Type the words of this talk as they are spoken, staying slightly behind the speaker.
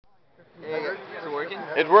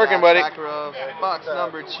working? It's working, buddy. Sakharov, box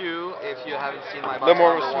number 2. If you haven't seen my A box little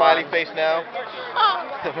more of number a smiley 1. face now.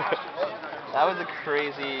 That was a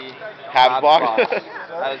crazy Habs box.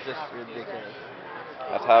 That was just ridiculous.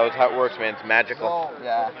 That's how it works, man. It's magical.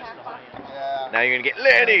 Yeah. Now you're gonna get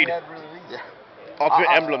Lenny. Yeah. Ultimate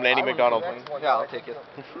emblem, Lanny McDonald. Yeah, I'll take it.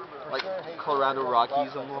 Like Colorado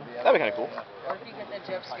Rockies emblem. That'd be kind of cool.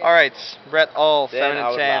 Alright, Brett All, Then 7 I and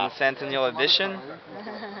would 10, laugh. Centennial Edition.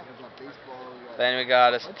 Then we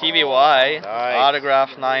got a Stevie Y, Nice.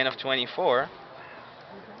 autograph 9 of 24.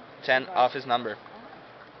 10 off his number.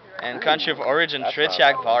 And country of origin, That's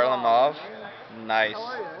Tretiak Varlamov. Nice.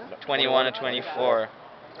 21 of 24.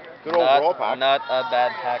 Good old roll pack. Not a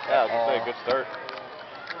bad pack Yeah, I at was gonna say, all. good start.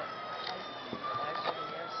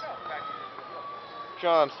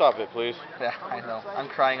 John, stop it, please. Yeah, I know. I'm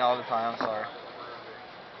crying all the time, I'm sorry.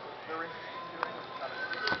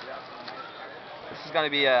 This is going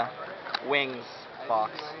to be a Wings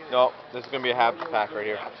box. No, this is gonna be a Habs pack right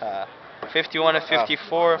here. 51 of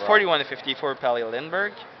 54, right. 41 of 54, Pally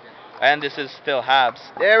Lindbergh. And this is still Habs.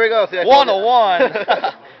 There we go. See, I told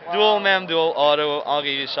 101! Dual mem, dual auto,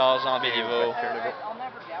 Henri Richard, Jean Béliveau.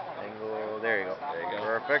 Angle, there you go. There you go.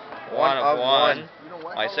 Perfect. 1 of 1.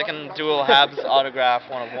 My second dual Habs autograph,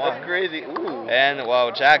 1 of 1. That's crazy. Ooh. And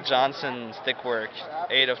wow, Jack Johnson stick work,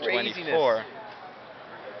 8 of 24.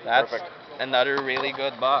 That's Perfect. another really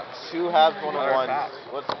good box. 2 Habs, 1 of Another 1. pack.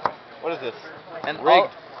 What is this? And Rigged.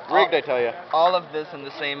 Rigged, I tell you. all of this in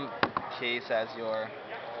the same case as your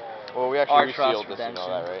Well, we actually Art Trust resealed this, you know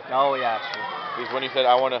that, right? Oh yeah, true. Because when you said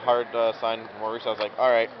I want a hard sign Maurice, I was like, all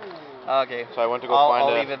right. Okay. So I went to go I'll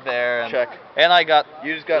find leave it there. And, check. and I got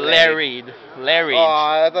You just got Larry. Larry. Oh,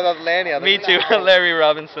 I thought that was Lanny. I was Me like, too. no. Larry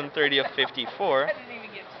Robinson, 30 of 54.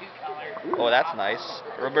 Oh, that's nice.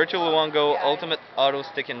 Roberto Luongo, Ultimate Auto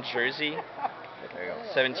Stick in Jersey, There you go.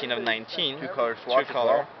 17 of 19. 2 color swatch as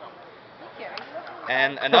color. well.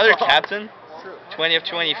 And another captain, 20 of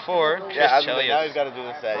 24, Chris Yeah, I was like, Chelios. now he's got to do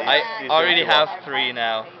this set. I already have 3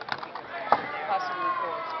 now.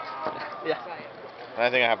 Yeah. And I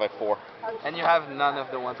think I have like 4. And you have none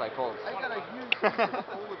of the ones I pulled.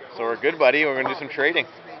 So we're good, buddy. We're going to do some trading.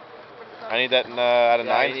 I need that out of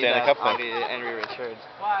 9 Stanley Cup thing. Henry Richard.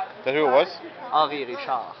 Is that who it was? Henri Richard.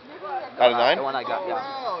 Out of 9? The one I got,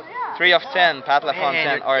 yeah. 3 of 10, Pat Man,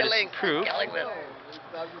 LaFontaine, you're artist killing- proof. killing me.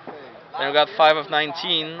 Then we got 5 of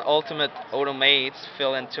 19, Ultimate Automates,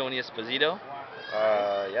 Phil Antonio Esposito.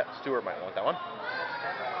 Yeah, Stuart might want that one.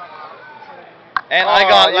 And Oh, I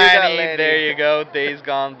got you got Lanny. Lanny. There you go. Days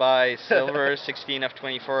Gone By, Silver, 16 of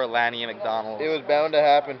 24, Lanny McDonald. It was bound to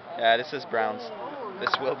happen. Yeah, this is Browns. This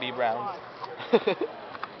will be Browns.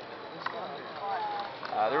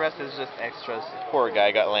 The rest is just extras. Poor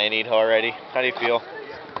guy got Lannied already. How do you feel?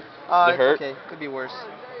 Does it It's hurt? okay. Could be worse.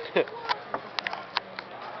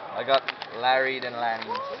 I got Larry and Lanny.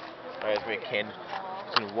 Alright, let's make Ken.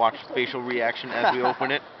 Just gonna watch facial reaction as we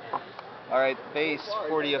open it. Alright, base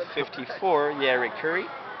 40 of 54, Yeri Curry.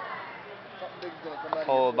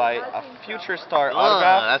 Followed by a Future Star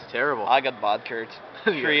autograph. That's terrible. I got Bodkert.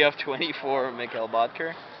 3 of 24, Mikhail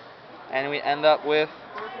Bodker. And we end up with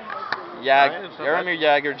Jaromir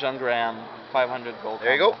Jagr, John Graham, 500 gold.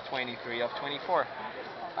 There you go. 23 of 24.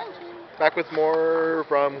 Back with more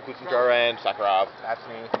from Kuchenchara and Sakharov. That's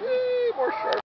me. Whee, more sharp.